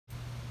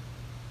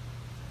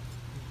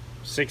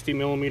60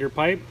 millimeter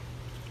pipe,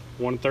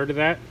 1/3 of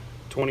that,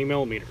 20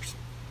 millimeters.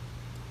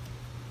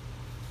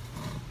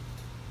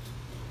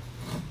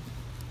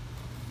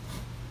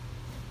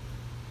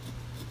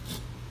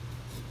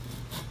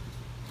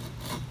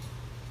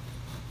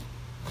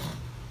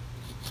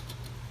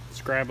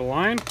 Let's grab a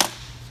line,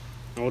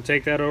 and we'll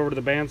take that over to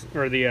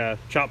the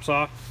chop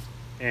saw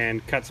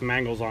and cut some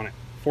angles on it.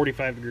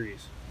 45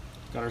 degrees.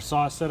 Got our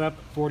saw set up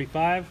at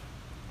 45.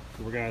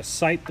 We're going to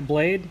sight the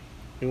blade.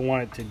 We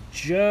want it to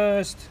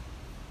just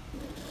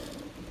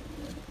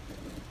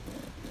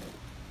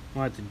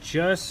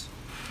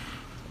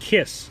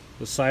kiss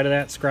the side of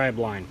that scribe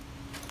line.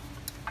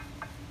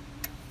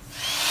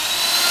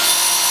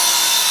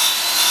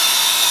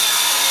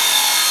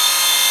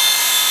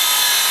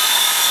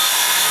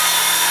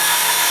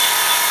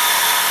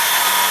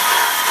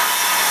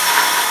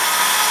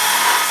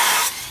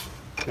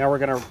 Now we're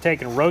going to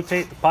take and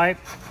rotate the pipe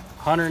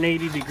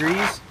 180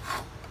 degrees.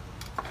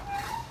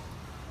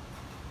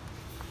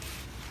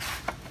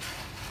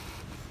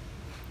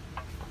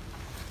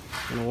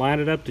 I'm going to line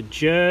it up to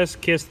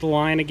just kiss the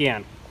line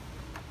again.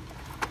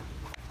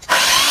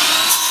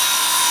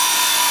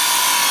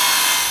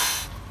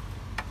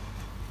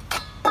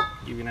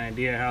 Give you an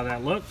idea how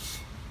that looks.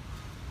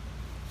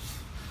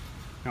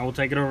 Now we'll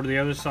take it over to the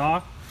other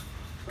saw,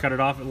 cut it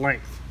off at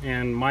length.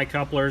 And my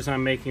couplers,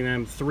 I'm making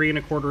them 3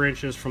 1/4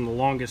 inches from the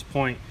longest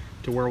point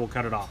to where we'll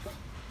cut it off.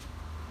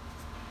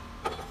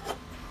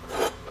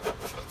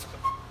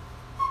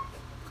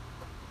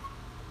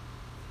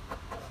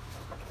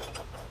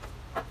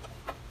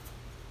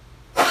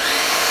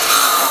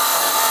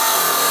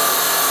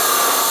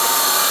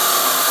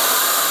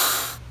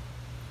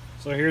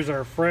 So here's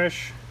our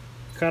fresh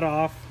cut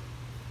off,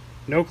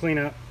 no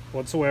cleanup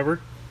whatsoever.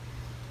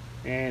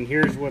 And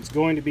here's what's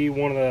going to be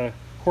one of the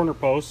corner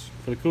posts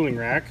for the cooling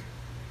rack.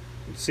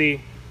 You can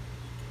see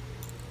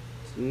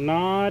it's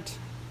not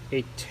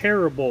a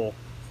terrible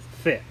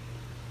fit.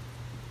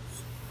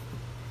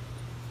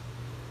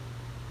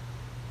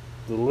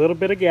 There's a little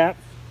bit of gap,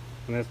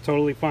 and that's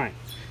totally fine.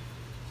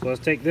 So let's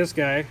take this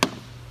guy,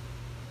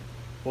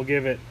 we'll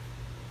give it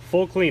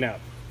full cleanup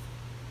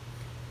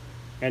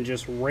and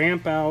just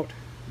ramp out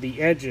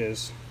the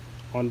edges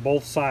on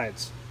both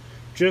sides,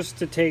 just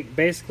to take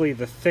basically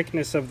the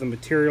thickness of the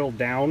material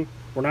down.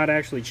 We're not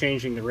actually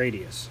changing the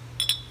radius.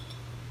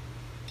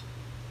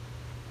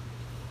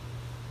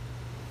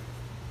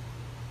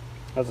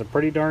 That's a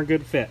pretty darn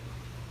good fit.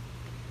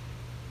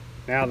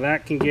 Now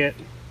that can get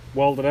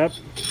welded up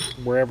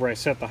wherever I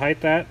set the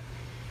height at,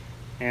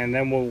 and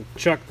then we'll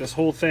chuck this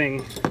whole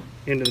thing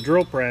into the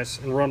drill press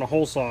and run a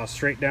hole saw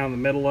straight down the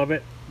middle of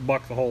it,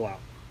 buck the hole out.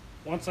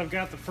 Once I've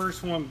got the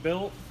first one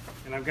built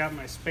and I've got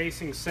my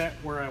spacing set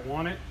where I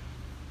want it,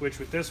 which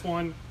with this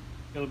one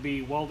it'll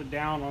be welded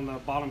down on the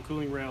bottom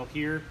cooling rail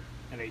here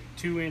at a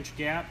 2-inch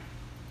gap,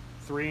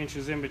 3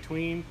 inches in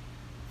between,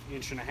 1.5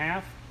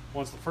 inches.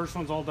 Once the first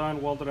one's all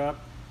done, welded up,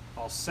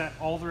 I'll set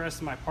all the rest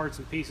of my parts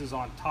and pieces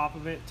on top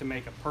of it to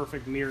make a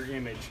perfect mirror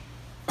image.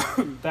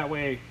 That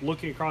way,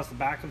 looking across the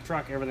back of the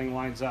truck, everything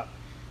lines up.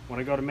 When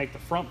I go to make the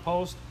front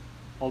post,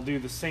 I'll do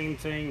the same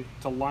thing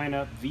to line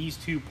up these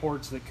 2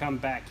 ports that come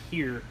back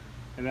here,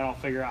 and then I'll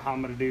figure out how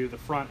I'm going to do the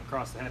front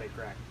across the headache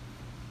rack.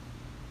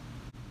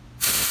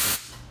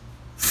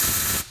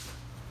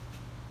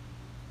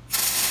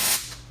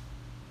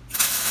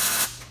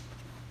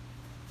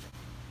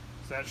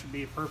 So that should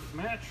be a perfect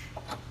match.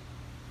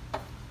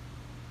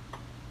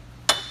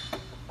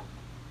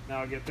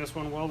 Now I'll get this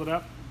one welded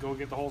up, go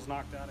get the holes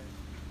knocked out of it.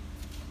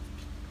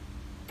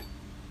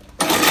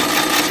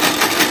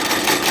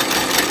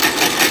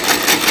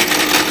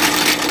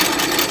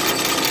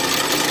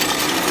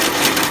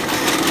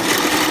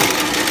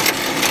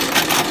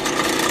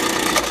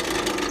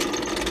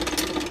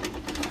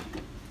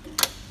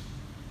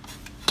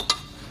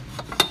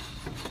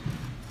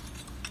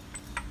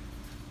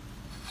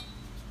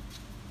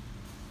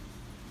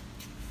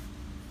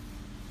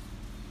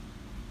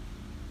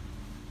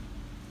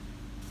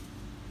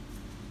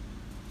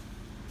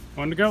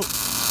 One to go.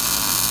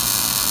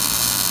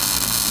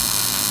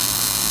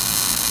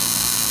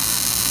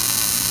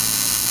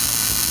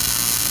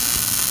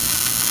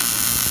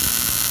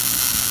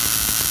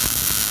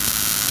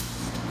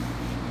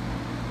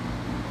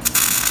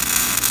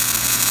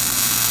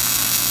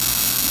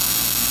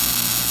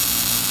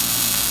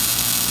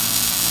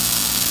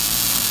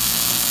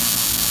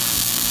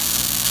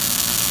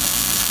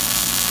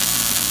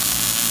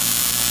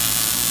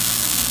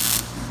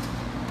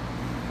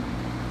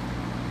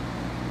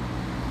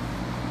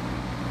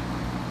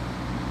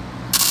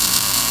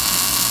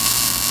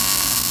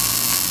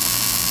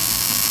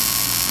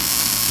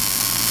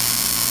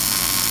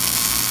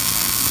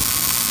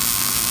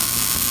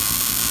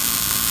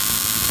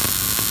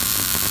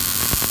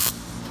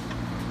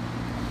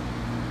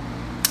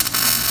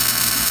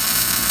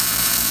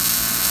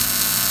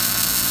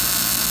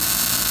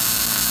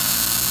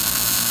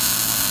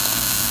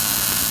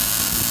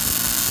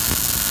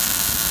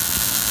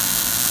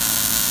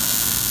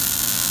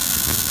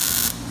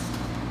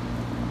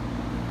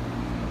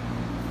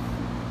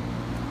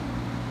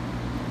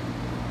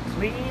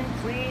 Clean,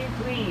 clean,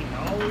 clean.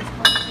 Always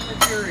clean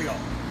material.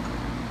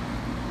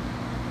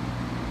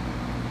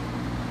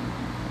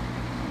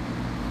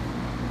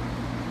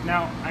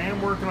 Now, I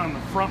am working on the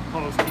front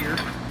post here,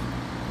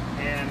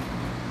 and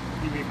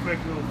give you a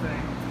quick little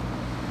thing.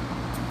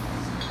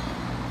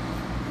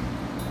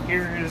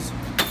 Here is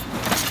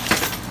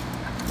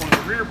one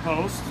of the rear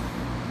posts.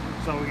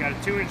 So we got a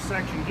 2-inch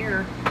section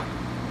here.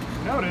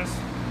 Notice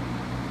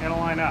it'll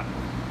line up.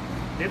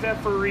 Did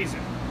that for a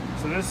reason.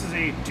 So this is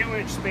a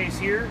 2-inch space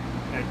here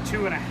and a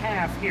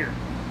 2.5 here.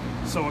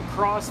 So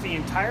across the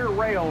entire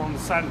rail on the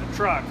side of the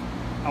truck,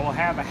 I will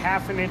have a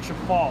 1/2 inch of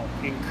fall,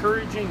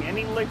 encouraging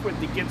any liquid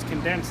that gets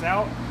condensed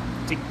out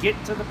to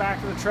get to the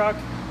back of the truck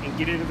and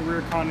get into the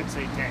rear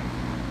condensate tank.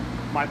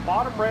 My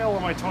bottom rail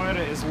on my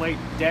Toyota is laid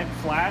dead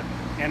flat,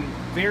 and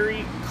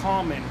very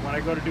common when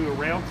I go to do a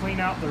rail clean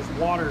out, there's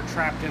water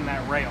trapped in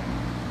that rail.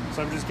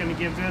 So I'm just going to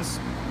give this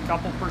a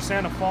couple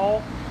percent of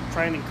fall,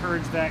 try and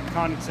encourage that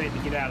condensate to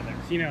get out of there.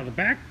 See, now the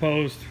back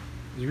post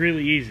is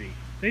really easy.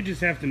 They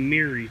just have to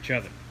mirror each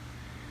other.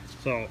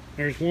 So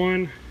there's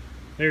one,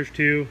 there's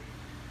two.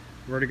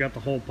 I've already got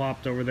the hole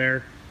popped over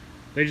there.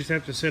 They just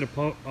have to sit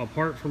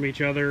apart from each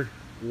other,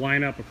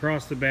 line up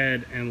across the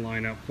bed, and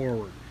line up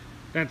forward.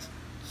 That's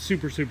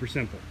super, super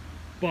simple.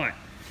 But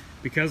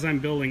because I'm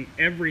building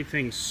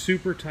everything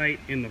super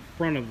tight in the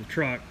front of the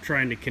truck,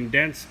 trying to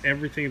condense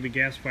everything of the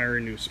gasifier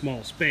into a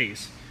small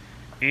space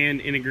and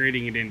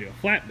integrating it into a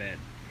flatbed,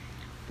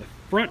 the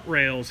front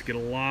rails get a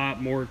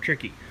lot more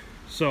tricky.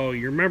 So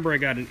you remember I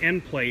got an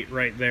end plate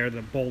right there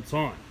that bolts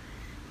on.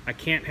 I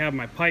can't have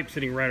my pipe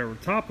sitting right over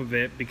top of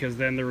it because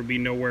then there would be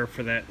nowhere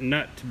for that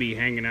nut to be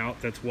hanging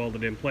out that's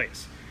welded in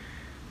place.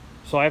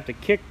 So I have to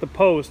kick the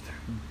post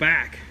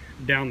back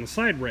down the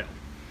side rail.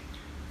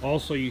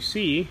 Also, you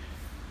see,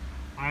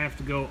 I have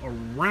to go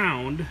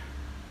around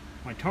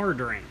my tar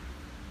drain.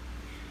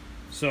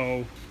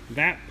 So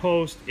that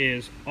post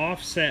is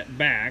offset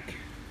back,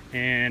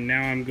 and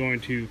now I'm going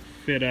to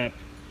fit up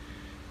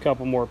a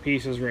couple more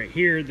pieces right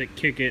here that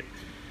kick it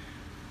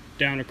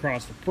down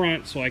across the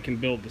front so I can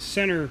build the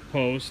center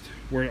post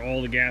where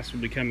all the gas will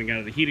be coming out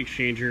of the heat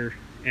exchanger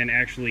and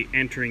actually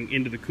entering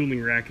into the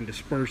cooling rack and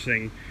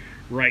dispersing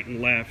right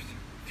and left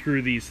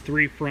through these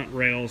 3 front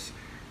rails,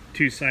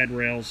 2 side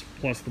rails,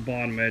 plus the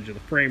bottom edge of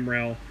the frame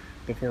rail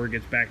before it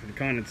gets back to the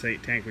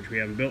condensate tank, which we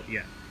haven't built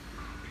yet.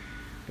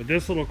 But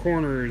this little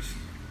corner is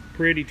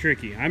pretty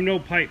tricky. I'm no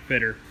pipe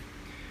fitter,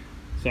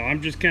 so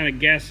I'm just kind of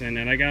guessing,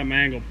 and I got my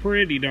angle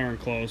pretty darn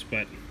close.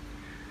 But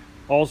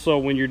also,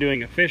 when you're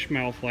doing a fish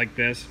mouth like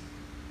this,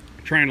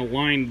 trying to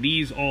line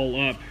these all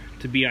up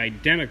to be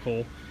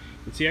identical,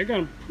 and see, I got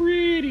them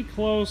pretty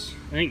close.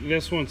 I think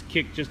this one's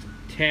kicked just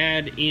a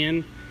tad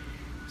in,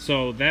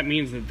 so that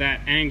means that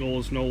that angle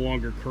is no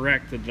longer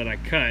correct that I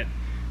cut.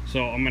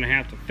 So I'm going to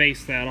have to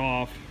face that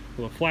off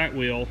with a flat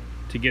wheel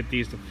to get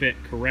these to fit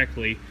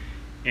correctly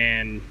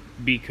and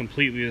be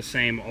completely the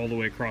same all the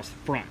way across the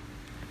front.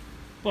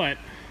 But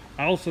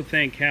I also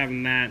think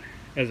having that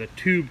as a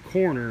tube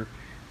corner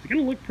is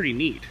going to look pretty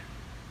neat,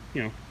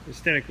 you know,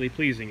 aesthetically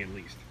pleasing at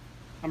least.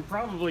 I'm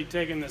probably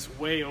taking this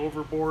way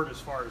overboard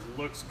as far as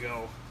looks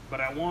go,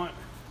 but I want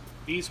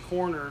these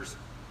corners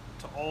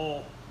to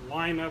all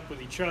line up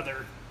with each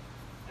other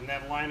and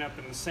then line up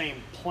in the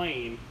same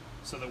plane,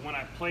 so that when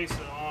I place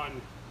it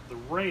on the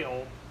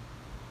rail,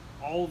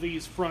 all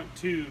these front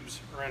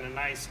tubes are in a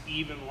nice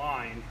even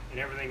line and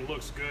everything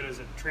looks good as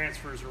it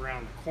transfers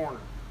around the corner.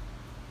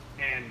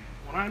 And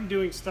when I'm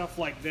doing stuff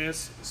like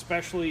this,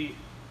 especially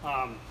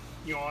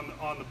you know,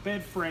 on the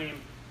bed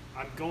frame,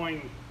 I'm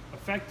going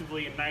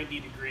effectively a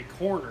 90-degree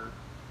corner,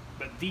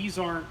 but these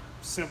aren't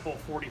simple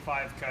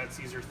 45 cuts.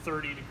 These are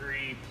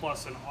 30-degree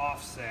plus an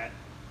offset.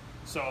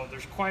 So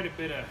there's quite a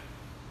bit of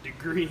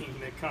degreeing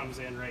that comes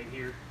in right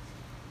here.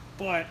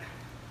 But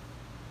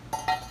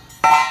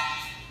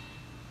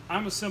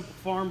I'm a simple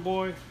farm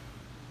boy.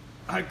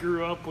 I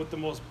grew up with the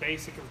most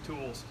basic of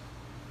tools.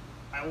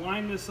 I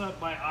line this up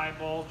by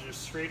eyeball,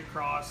 just straight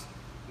across,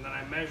 and then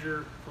I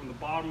measure from the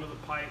bottom of the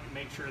pipe and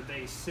make sure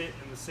they sit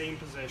in the same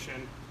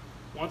position.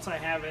 Once I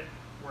have it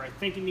where I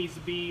think it needs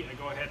to be, I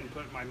go ahead and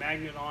put my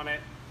magnet on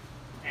it,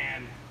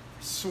 and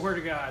I swear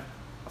to God,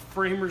 a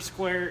framer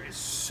square is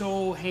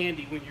so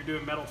handy when you're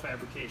doing metal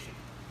fabrication.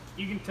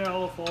 You can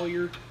tell if all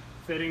your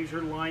fittings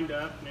are lined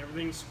up and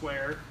everything's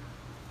square.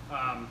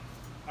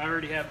 I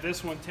already have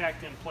this one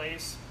tacked in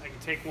place. I can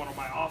take one of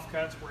my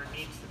offcuts where it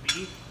needs to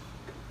be,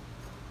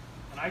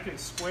 and I can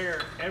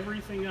square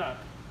everything up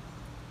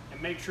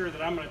and make sure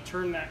that I'm going to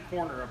turn that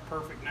corner a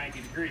perfect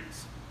 90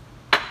 degrees.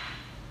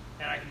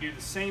 And I can do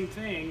the same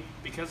thing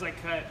because I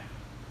cut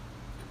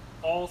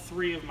all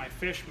 3 of my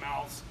fish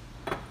mouths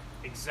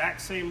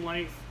exact same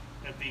length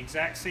at the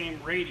exact same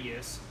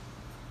radius.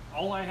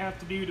 All I have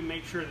to do to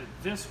make sure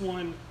that this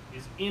one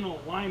is in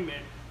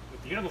alignment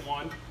with the other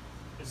one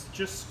is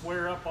just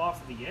square up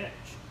off of the edge.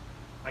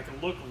 I can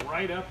look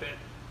right up it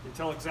and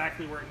tell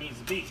exactly where it needs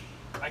to be.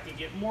 I can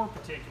get more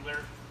particular,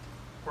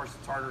 of course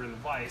it's harder in the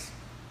vise,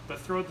 but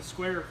throw the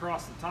square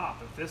across the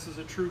top. If this is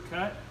a true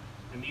cut,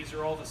 And these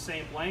are all the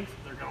same length.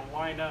 They're going to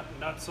line up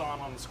nuts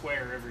on the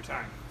square every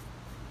time.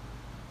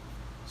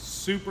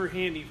 Super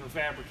handy for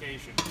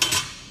fabrication.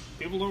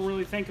 People don't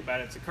really think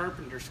about it. It's a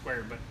carpenter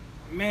square, but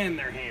man,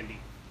 they're handy.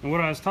 And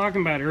what I was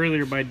talking about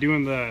earlier by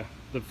doing the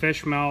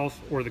fish mouth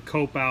or the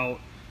cope out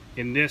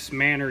in this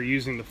manner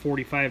using the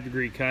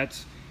 45-degree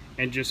cuts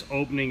and just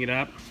opening it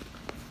up.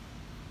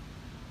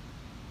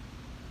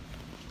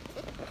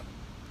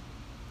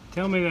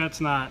 Tell me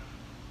that's not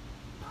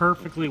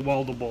perfectly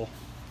weldable.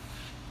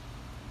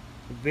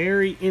 A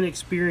very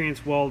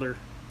inexperienced welder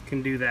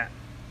can do that.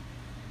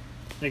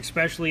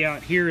 Especially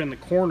out here in the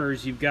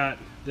corners, you've got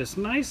this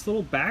nice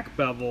little back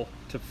bevel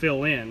to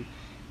fill in,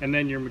 and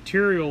then your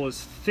material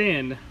is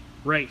thin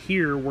right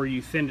here where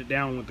you thinned it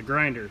down with the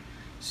grinder.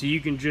 So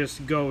you can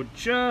just go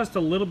just a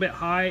little bit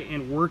high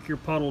and work your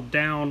puddle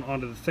down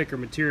onto the thicker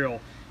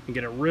material and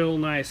get a real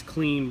nice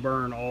clean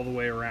burn all the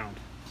way around.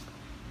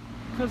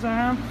 'Cause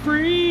I'm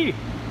free,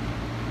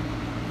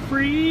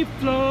 free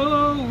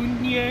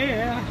flowing,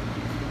 yeah.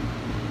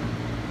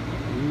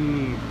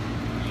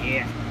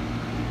 Yeah.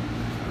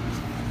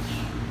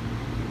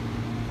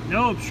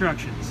 No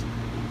obstructions.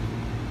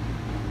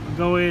 I'll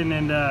go in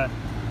and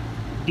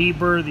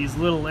deburr these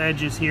little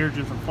edges here,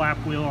 just a flap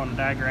wheel on a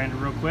die grinder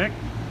real quick.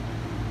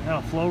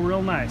 That'll flow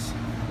real nice.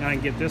 Now I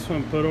can get this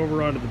one put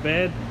over onto the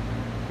bed,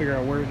 figure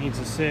out where it needs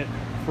to sit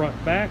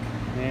front, back,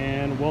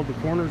 and weld the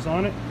corners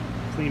on it,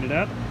 clean it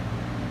up,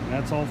 and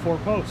that's all 4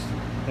 posts.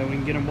 Then we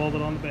can get them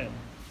welded on the bed.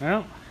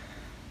 Well,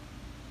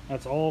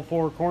 that's all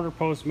 4 corner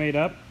posts made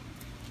up.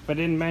 But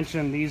I didn't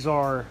mention these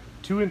are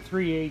 2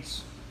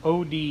 3/8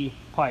 OD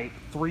pipe,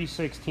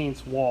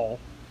 3/16 wall,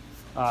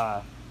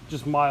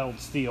 just mild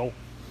steel.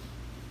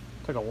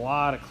 Took a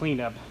lot of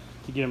cleanup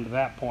to get them to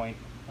that point.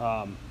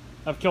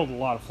 I've killed a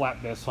lot of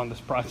flat discs on this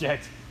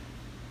project.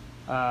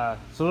 So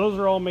those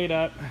are all made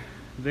up.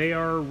 They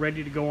are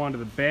ready to go onto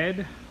the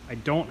bed. I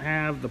don't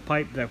have the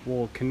pipe that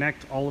will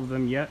connect all of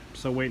them yet,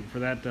 so waiting for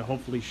that to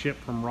hopefully ship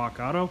from Rock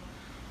Auto.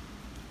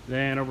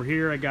 Then over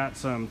here I got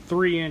some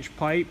 3-inch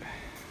pipe,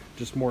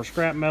 just more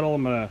scrap metal.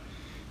 I'm gonna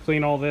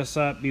clean all this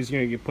up. These are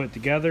gonna get put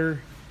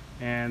together,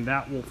 and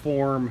that will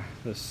form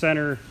the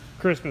center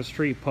Christmas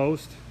tree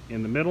post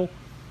in the middle.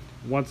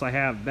 Once I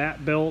have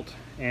that built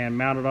and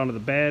mounted onto the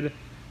bed,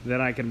 then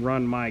I can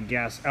run my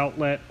gas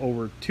outlet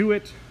over to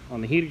it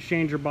on the heat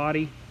exchanger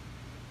body,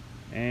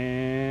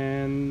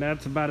 and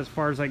that's about as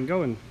far as I can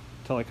go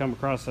until I come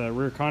across a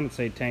rear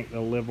condensate tank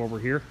that'll live over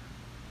here.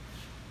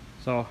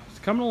 So it's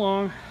coming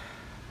along.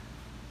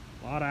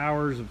 A lot of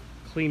hours of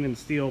cleaning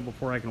steel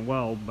before I can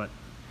weld, but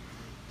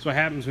that's what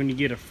happens when you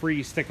get a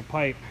free stick of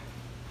pipe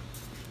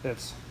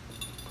that's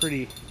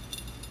pretty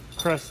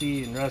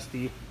crusty and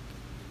rusty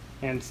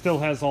and still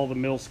has all the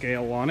mill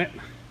scale on it.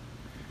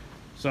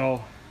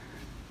 So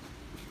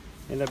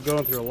end up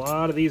going through a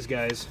lot of these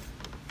guys.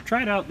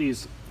 Tried out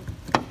these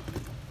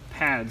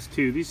pads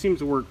too. These seem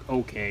to work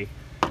okay.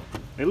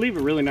 They leave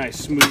a really nice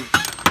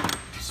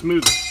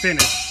smooth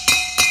finish.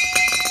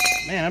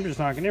 Man, I'm just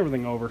knocking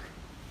everything over.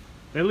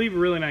 They leave a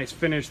really nice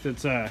finish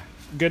that's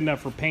good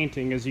enough for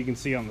painting, as you can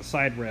see on the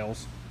side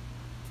rails.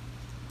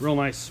 Real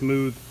nice,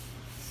 smooth.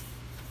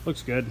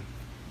 Looks good.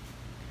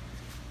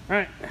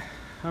 Alright,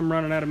 I'm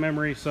running out of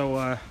memory,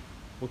 so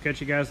we'll catch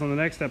you guys on the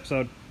next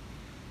episode.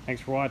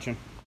 Thanks for watching.